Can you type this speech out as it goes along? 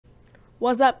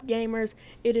What's up, gamers?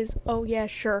 It is Oh Yeah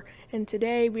Sure, and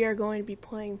today we are going to be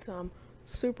playing some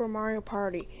Super Mario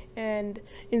Party. And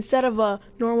instead of a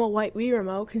normal white Wii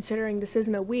remote, considering this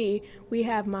isn't a Wii, we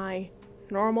have my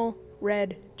normal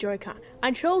red Joy-Con. I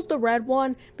chose the red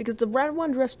one because the red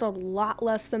one drifts a lot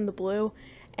less than the blue,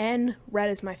 and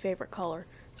red is my favorite color.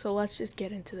 So let's just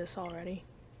get into this already.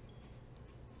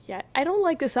 Yeah, I don't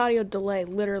like this audio delay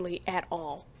literally at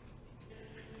all.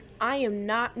 I am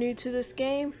not new to this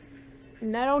game,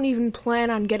 and I don't even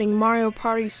plan on getting Mario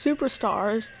Party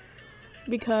Superstars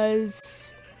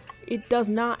because it does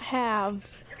not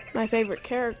have my favorite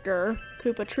character,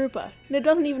 Koopa Troopa. And it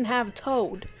doesn't even have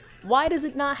Toad. Why does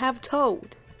it not have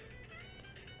Toad?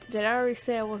 Did I already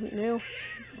say I wasn't new?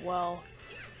 Well,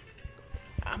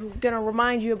 I'm gonna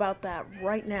remind you about that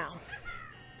right now.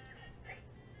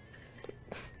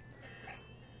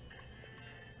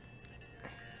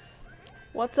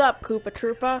 What's up, Koopa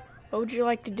Troopa? What would you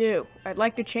like to do? I'd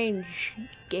like to change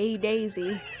Gay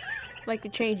Daisy. I'd like to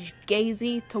change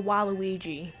Gazy to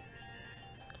Waluigi.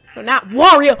 No, not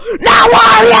Wario! Not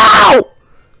Wario!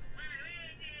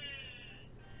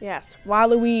 Yes,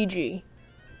 Waluigi.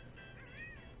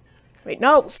 Wait,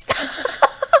 no, stop!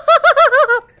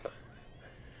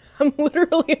 I'm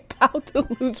literally about to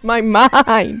lose my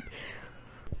mind.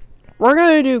 We're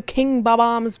gonna do King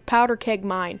Bob-omb's Powder Keg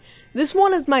Mine. This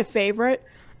one is my favorite,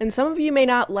 and some of you may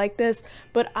not like this,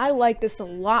 but I like this a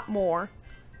lot more.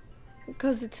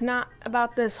 Because it's not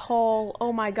about this whole,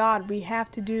 oh my god, we have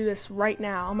to do this right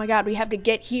now. Oh my god, we have to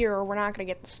get here or we're not gonna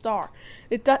get the star.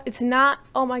 It's not,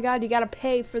 oh my god, you gotta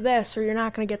pay for this or you're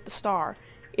not gonna get the star.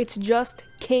 It's just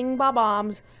King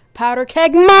Bob-omb's Powder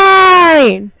Keg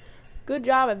Mine! Good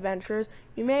job, adventurers.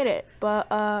 You made it,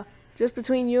 but, just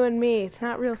between you and me, it's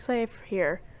not real safe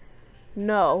here.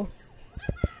 No.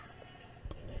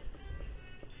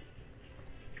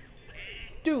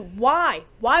 Dude, why?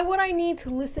 Why would I need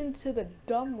to listen to the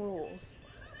dumb rules?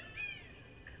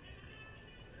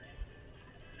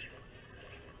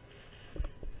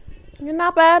 You're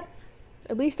not bad.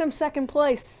 At least I'm second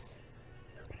place.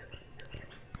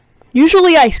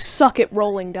 Usually I suck at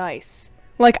rolling dice.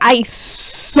 Like, I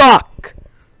suck!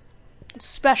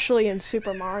 Especially in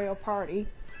Super Mario Party.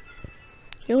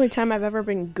 The only time I've ever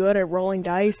been good at rolling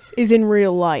dice is in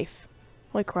real life.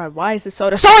 Holy crap, why is this so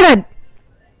distorted?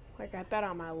 Like, I bet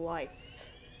on my life.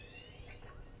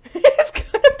 It's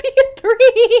gonna be a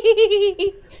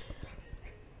 3!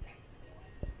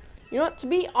 You know what, to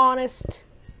be honest,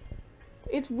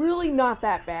 it's really not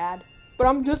that bad. But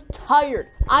I'm just tired.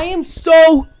 I am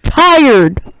so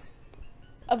tired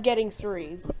of getting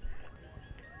 3s.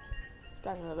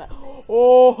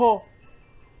 Oh!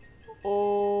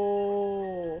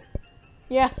 Oh!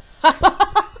 Yeah. I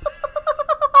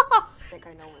think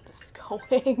I know where this is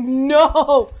going.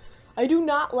 No! I do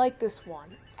not like this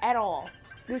one at all.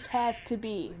 This has to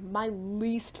be my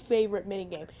least favorite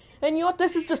minigame. And you know what?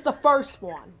 This is just the first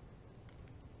one.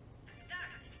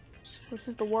 Which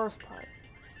is the worst part.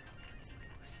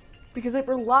 Because it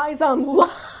relies on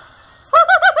luck.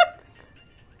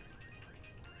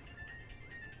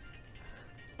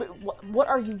 But what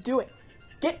are you doing?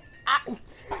 Get out!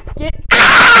 Get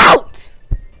out!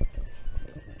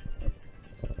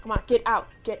 Come on, get out.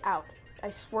 Get out.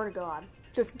 I swear to God.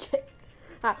 Just get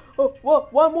out. Oh, whoa,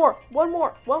 one more. One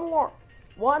more. One more.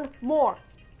 One more.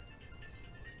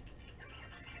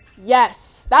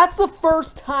 Yes. That's the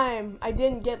first time I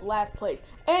didn't get last place.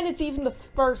 And it's even the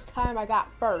first time I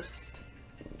got first.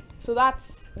 So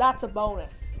that's a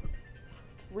bonus.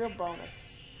 It's a real bonus.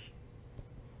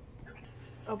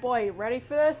 Oh boy, you ready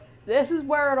for this? This is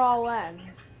where it all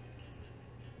ends.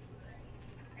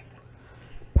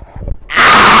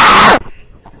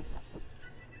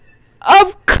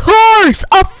 Of course!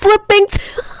 A flipping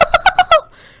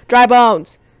Dry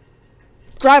bones.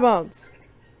 Dry bones.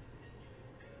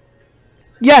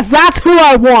 Yes, that's who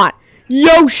I want.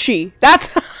 Yoshi. That's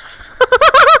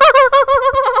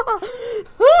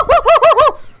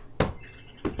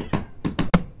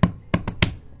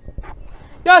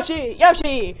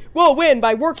Yoshi will win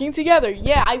by working together.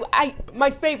 Yeah, my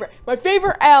favorite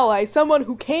ally, someone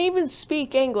who can't even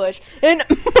speak English and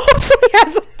mostly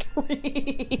has a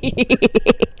 3.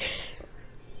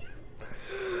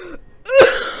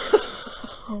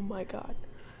 Oh my god.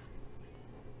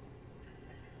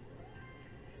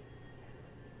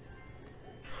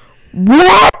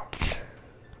 What?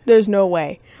 There's no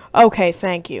way. Okay,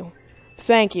 thank you.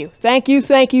 Thank you. Thank you,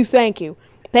 thank you, thank you.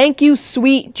 Thank you,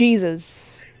 sweet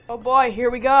Jesus. Oh boy, here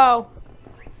we go.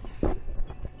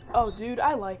 Oh, dude,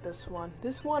 I like this one.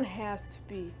 This one has to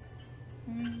be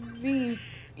the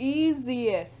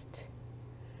easiest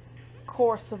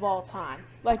course of all time.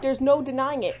 Like, there's no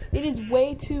denying it. It is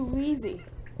way too easy.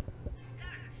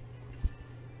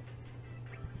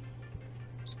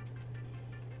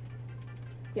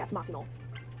 Yeah, it's Monty Mole.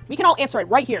 We can all answer it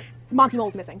right here. Monty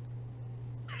Mole's missing.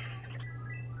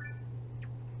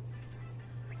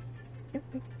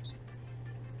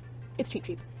 It's Cheep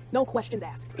Cheep. No questions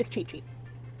asked. It's Cheep Cheep.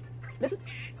 This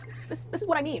is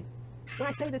what I mean when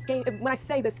I say this game. When I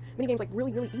say this minigame's like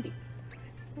really, really easy.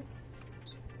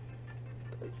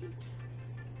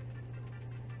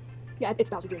 Yeah, it's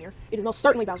Bowser Jr. It is most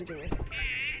certainly Bowser Jr.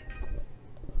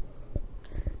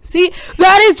 See,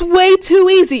 that is way too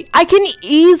easy. I can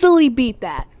easily beat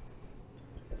that.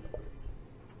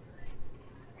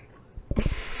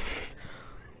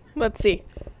 Let's see.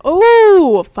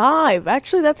 Oh, 5.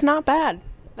 Actually, that's not bad.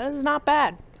 That is not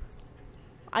bad.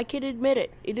 I can admit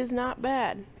it. It is not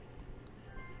bad.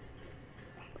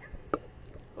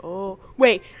 Oh,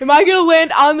 wait. Am I gonna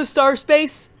land on the star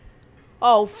space?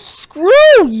 Oh,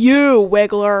 screw you,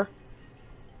 Wiggler.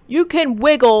 You can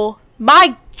wiggle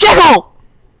my jiggle!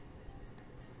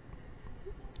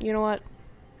 You know what?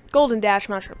 Golden Dash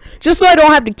Mushroom. Just so I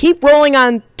don't have to keep rolling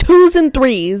on 2s and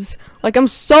 3s. Like, I'm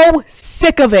so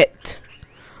sick of it.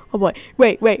 Oh boy.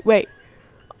 Wait.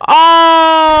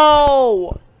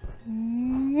 Oh!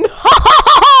 No!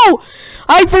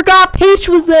 I forgot Peach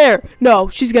was there. No,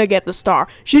 she's gonna get the star.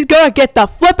 She's gonna get the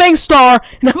flipping star.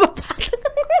 And I'm about to...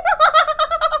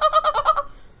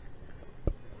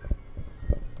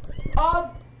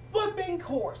 flipping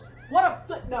course. What a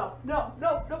flip. No.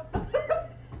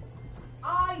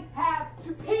 I have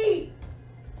to pee.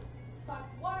 My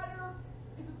bladder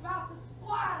is about to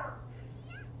splatter.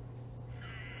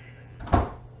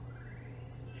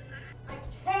 I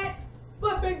can't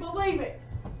flipping believe it.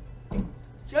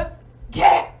 Just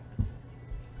can't.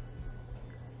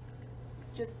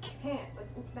 Just can't.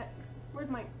 Where's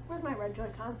my red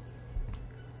Joy-Con?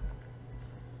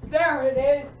 There it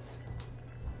is.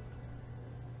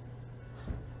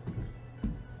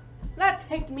 That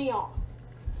ticked me off.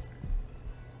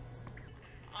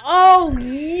 Oh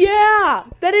yeah,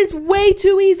 that is way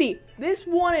too easy. This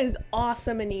one is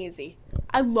awesome and easy.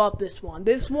 I love this one.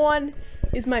 This one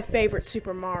is my favorite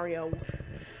Super Mario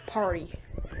Party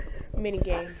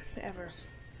minigame ever.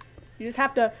 You just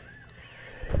have to...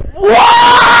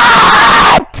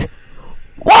 What?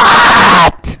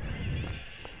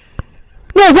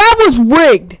 No, that was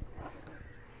rigged.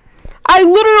 I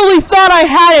literally thought I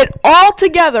had it all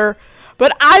together,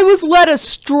 but I was led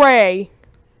astray.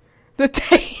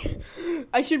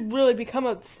 I should really become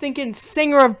a stinking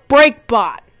singer of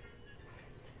Breakbot.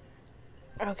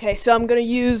 Okay, so I'm gonna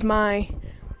use my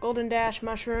Golden Dash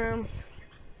Mushroom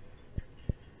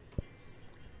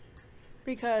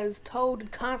because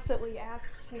Toad constantly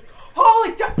asks me,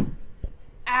 holy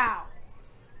ow!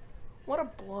 What a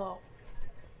blow.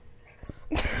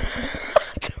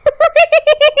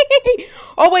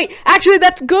 Oh wait, actually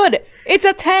that's good. It's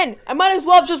a 10. I might as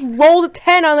well have just rolled a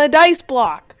 10 on the dice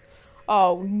block.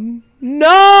 Oh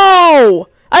no!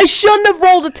 I shouldn't have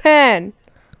rolled a 10.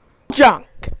 Junk.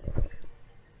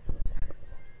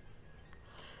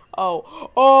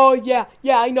 Oh yeah,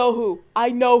 I know who.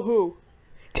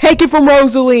 Take it from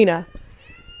Rosalina.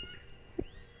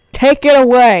 Take it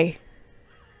away.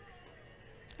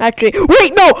 Actually,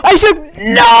 wait, no! I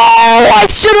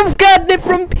should have gotten it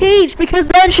from Peach, because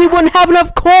then she wouldn't have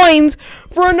enough coins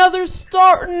for another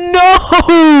star.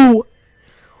 No!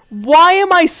 Why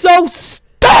am I so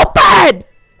stupid?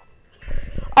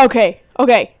 Okay.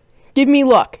 Give me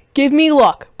luck.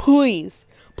 Please.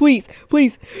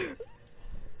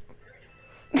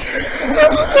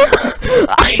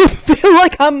 I feel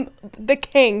like I'm the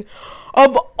king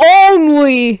of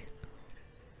only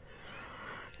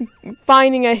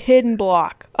finding a hidden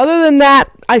block. Other than that,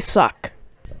 I suck.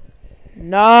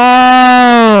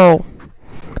 No!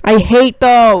 I hate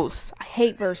those. I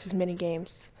hate versus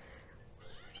minigames.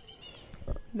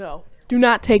 No. Do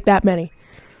not take that many.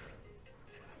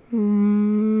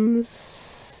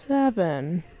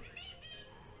 7.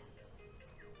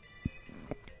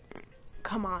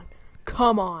 Come on.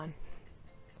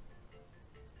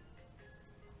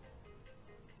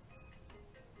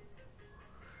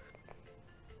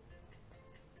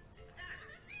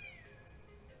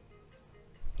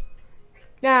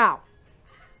 Now.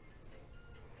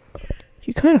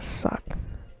 You kind of suck.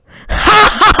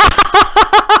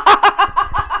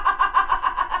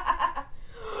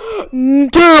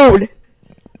 Dude!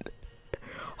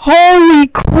 Holy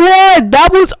crud! That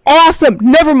was awesome!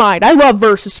 Never mind, I love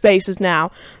Versus Spaces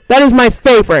now. That is my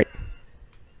favorite.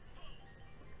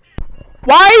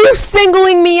 Why are you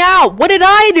singling me out? What did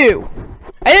I do?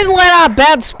 I didn't let out a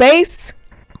bad space.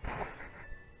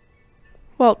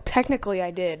 Well, technically I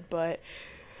did, but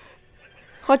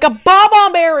like a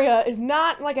Bob-omb area is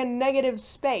not like a negative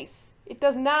space. It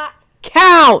does not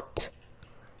count.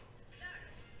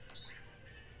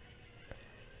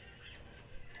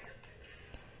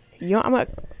 You know, I'm gonna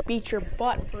beat your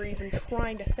butt for even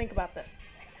trying to think about this.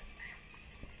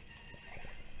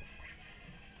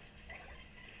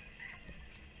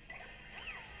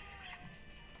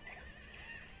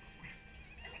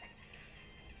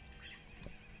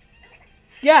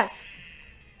 Yes.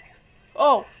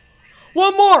 Oh.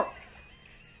 One more.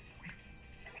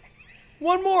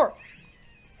 One more.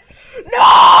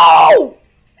 No!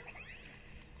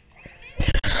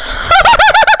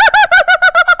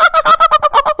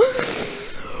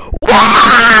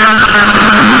 Why?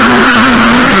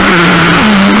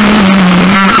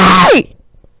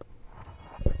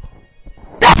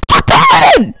 That's not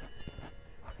good!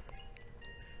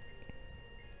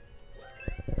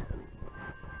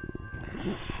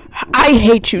 I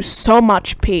hate you so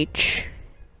much, Peach.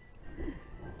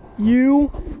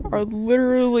 You are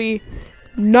literally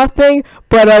nothing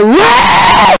but a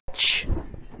witch!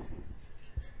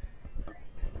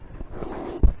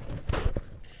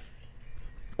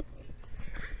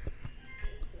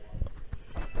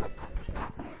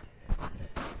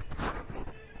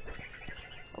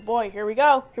 Oh boy, here we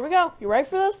go. Here we go. You ready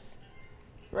for this?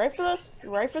 You ready for this?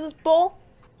 You ready for this bull?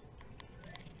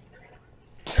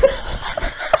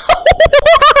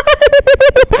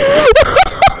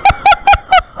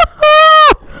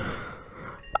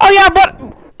 Oh yeah, but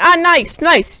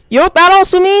nice. You know what that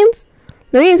also means?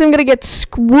 That means I'm gonna get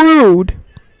screwed.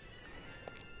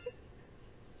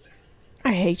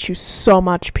 I hate you so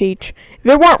much, Peach. If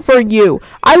it weren't for you,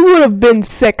 I would have been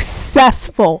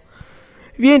successful.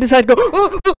 If you didn't decide to go,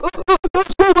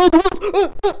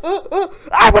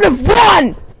 I would have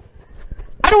won.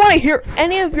 I don't want to hear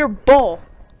any of your bull.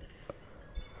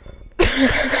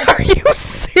 Are you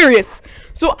serious?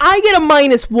 So I get a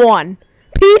 -1.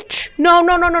 Peach? No.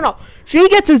 She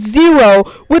gets a 0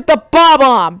 with the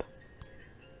Bob-omb.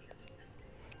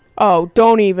 Oh,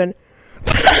 don't even.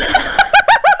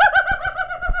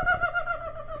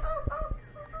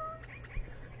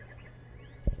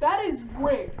 That is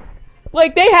rigged.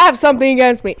 Like, they have something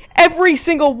against me. Every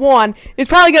single one is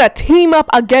probably gonna team up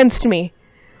against me.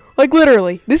 Like,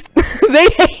 literally. This, they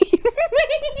hate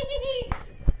me.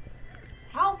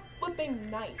 How flipping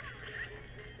nice.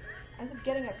 As if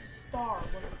getting a star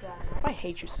wasn't bad enough. I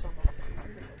hate you so much.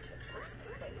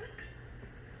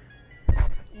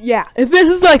 Yeah, if this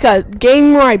is like a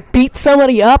game where I beat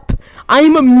somebody up,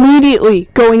 I'm immediately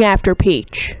going after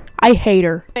Peach. I hate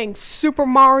her. Playing Super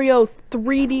Mario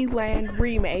 3D Land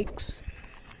remakes.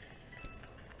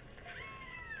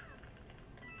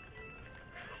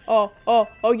 Oh,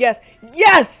 yes.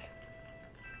 Yes!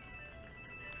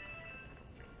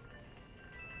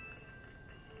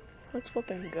 Let's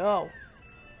flipping go.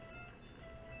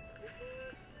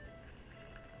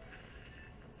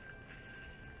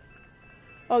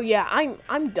 Oh yeah,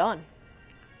 I'm done.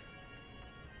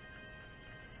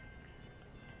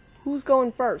 Who's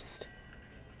going first?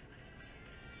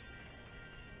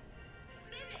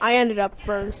 I ended up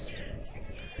first.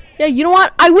 Yeah, you know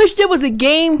what? I wish there was a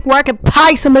game where I could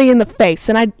pie somebody in the face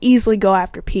and I'd easily go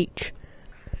after Peach.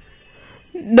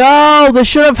 No, this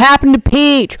should have happened to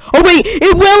Peach. Oh wait,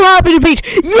 it will happen to Peach.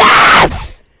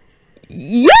 Yes!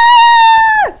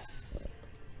 Yes!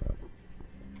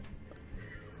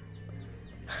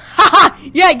 Haha!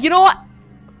 Yeah, you know what?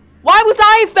 Why was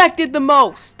I affected the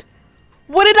most?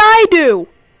 What did I do?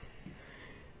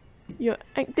 You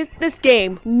know, this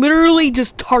game literally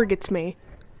just targets me.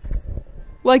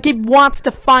 Like it wants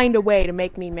to find a way to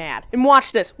make me mad. And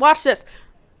watch this. Watch this.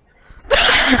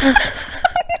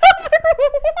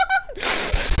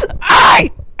 I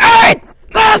hate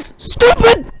this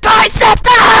stupid die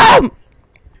system!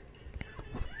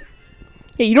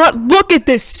 Hey, you know what? Look at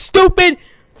this stupid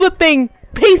flipping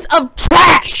piece of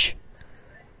trash!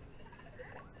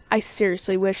 I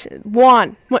seriously wish it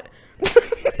won. What?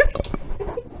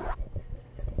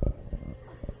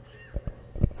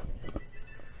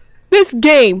 This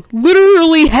game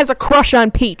literally has a crush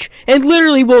on Peach and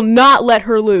literally will not let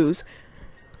her lose.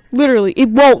 Literally, it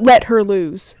won't let her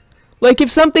lose. Like,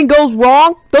 if something goes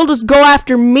wrong, they'll just go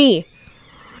after me.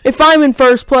 If I'm in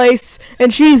first place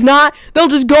and she's not, they'll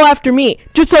just go after me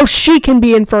just so she can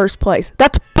be in first place.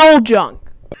 That's bull junk.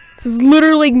 This is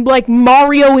literally like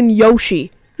Mario and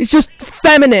Yoshi. It's just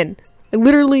feminine. I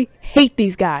literally hate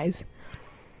these guys.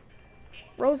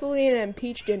 Rosalina and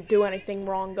Peach didn't do anything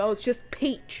wrong, though. It's just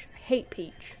Peach. I hate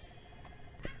Peach.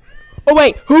 Oh,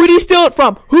 wait. Who did he steal it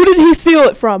from? Who did he steal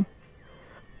it from?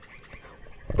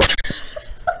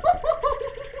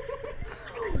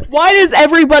 Why does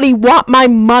everybody want my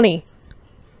money?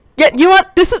 Yeah, you know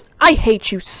what? I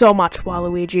hate you so much,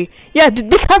 Waluigi. Yeah,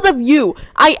 because of you,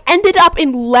 I ended up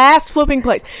in last flipping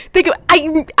place. Think of I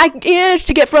managed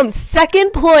to get from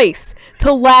second place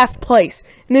to last place,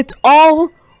 and it's all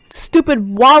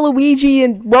stupid Waluigi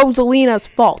and Rosalina's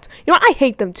fault. You know what? I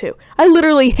hate them too. I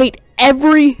literally hate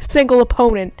every single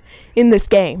opponent in this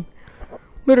game.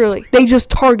 Literally, they just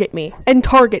target me and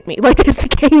target me. Like, this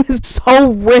game is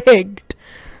so rigged.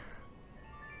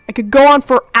 I could go on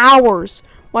for hours.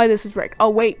 Why this is rigged. Oh,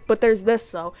 wait, but there's this,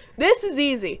 though. This is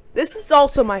easy. This is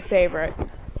also my favorite.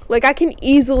 Like, I can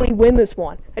easily win this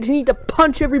one. I just need to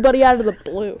punch everybody out of the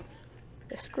blue.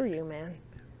 Yeah, screw you, man.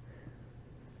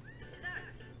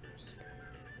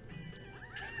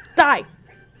 Die!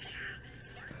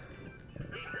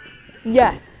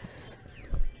 Yes.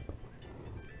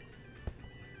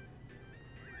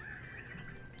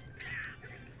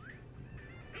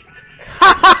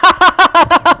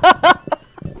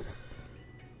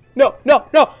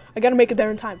 No, I gotta make it there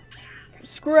in time.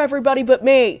 Screw everybody but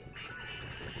me.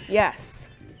 Yes.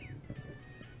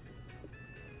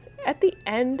 At the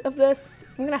end of this,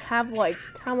 I'm gonna have, like,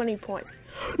 how many points?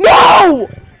 No!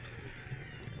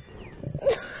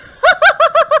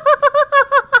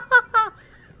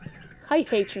 I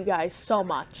hate you guys so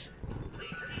much.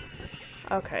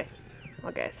 Okay,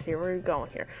 see where we're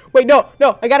going here. Wait, no,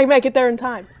 I gotta make it there in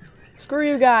time. Screw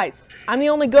you guys. I'm the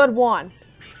only good one.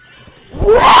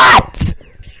 What?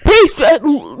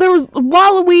 There was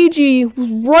Waluigi was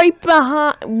right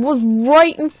behind, was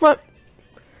right in front.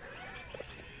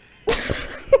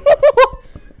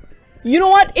 You know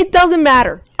what? It doesn't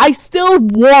matter. I still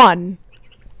won.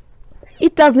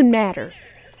 It doesn't matter.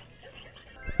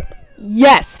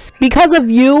 Yes, because of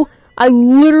you, I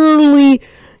literally.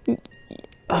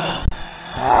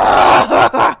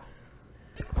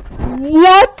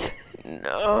 What?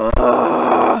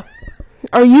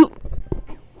 Are you?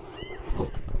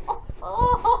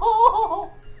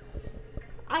 Oh,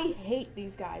 I hate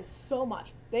these guys so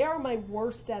much. They are my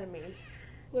worst enemies.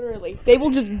 Literally. They will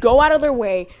just go out of their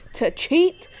way to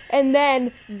cheat, and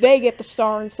then they get the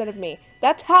star instead of me.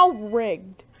 That's how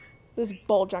rigged this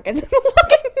bull junk is.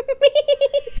 Look at me!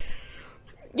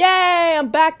 Yay! I'm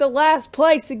back to last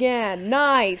place again.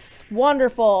 Nice.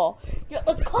 Wonderful. Yeah,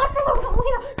 let's clap for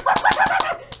Rosalina! Clap, clap, clap,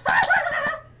 clap.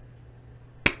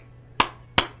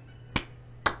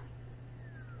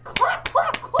 Clap,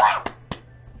 clap, clap!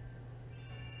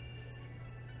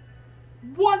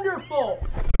 Wonderful!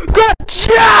 Good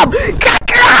job!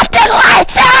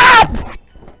 Congratulations!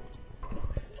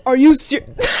 Are you serious?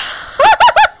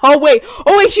 Oh wait,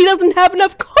 she doesn't have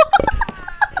enough coins.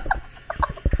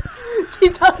 She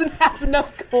doesn't have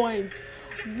enough coins.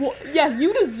 Yeah,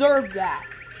 you deserve that.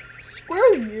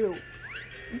 Screw you.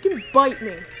 You can bite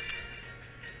me.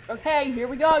 Okay, here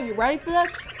we go. You ready for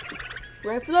this?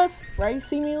 Ready for this? Ready to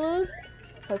see me lose?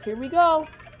 Because here we go.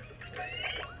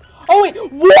 Oh wait,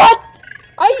 what?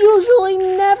 I usually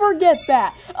never get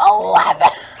that. 11!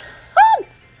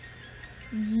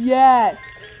 Yes.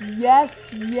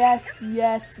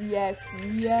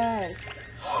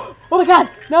 Oh my god,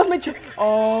 now it's my turn.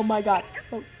 Oh my god.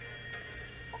 Oh.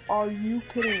 Are you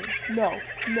kidding me? No.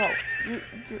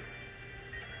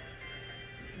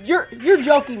 You're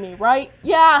joking me, right?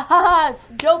 Yeah, haha,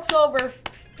 joke's over.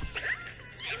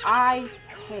 I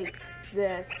hate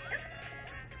this.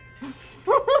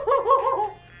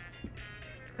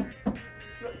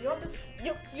 You had it.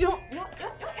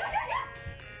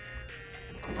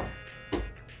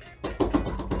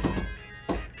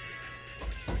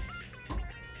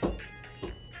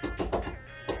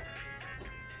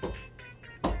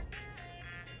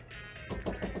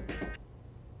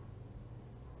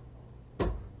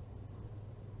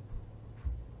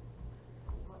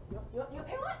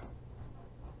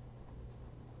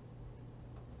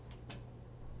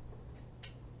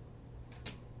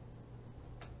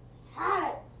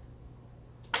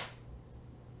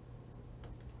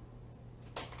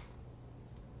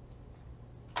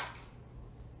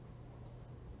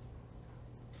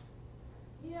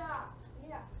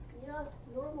 Yeah,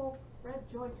 normal red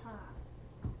Joy-Con.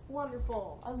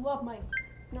 Wonderful. I love my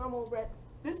normal red.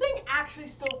 This thing actually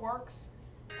still works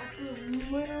after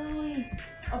literally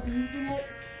abusing it.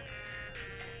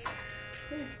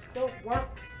 This thing still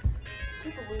works. I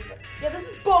can't believe it. Yeah, this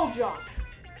is bull junk.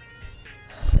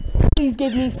 Please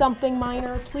give me something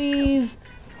minor, please.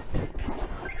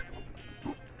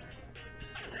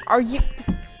 Are you?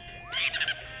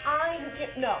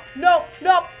 No.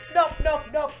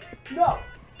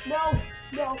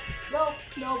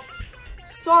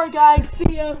 Sorry guys,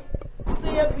 see ya.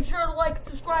 Be sure to like,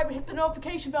 subscribe, and hit the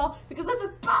notification bell because this is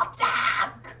bull junk.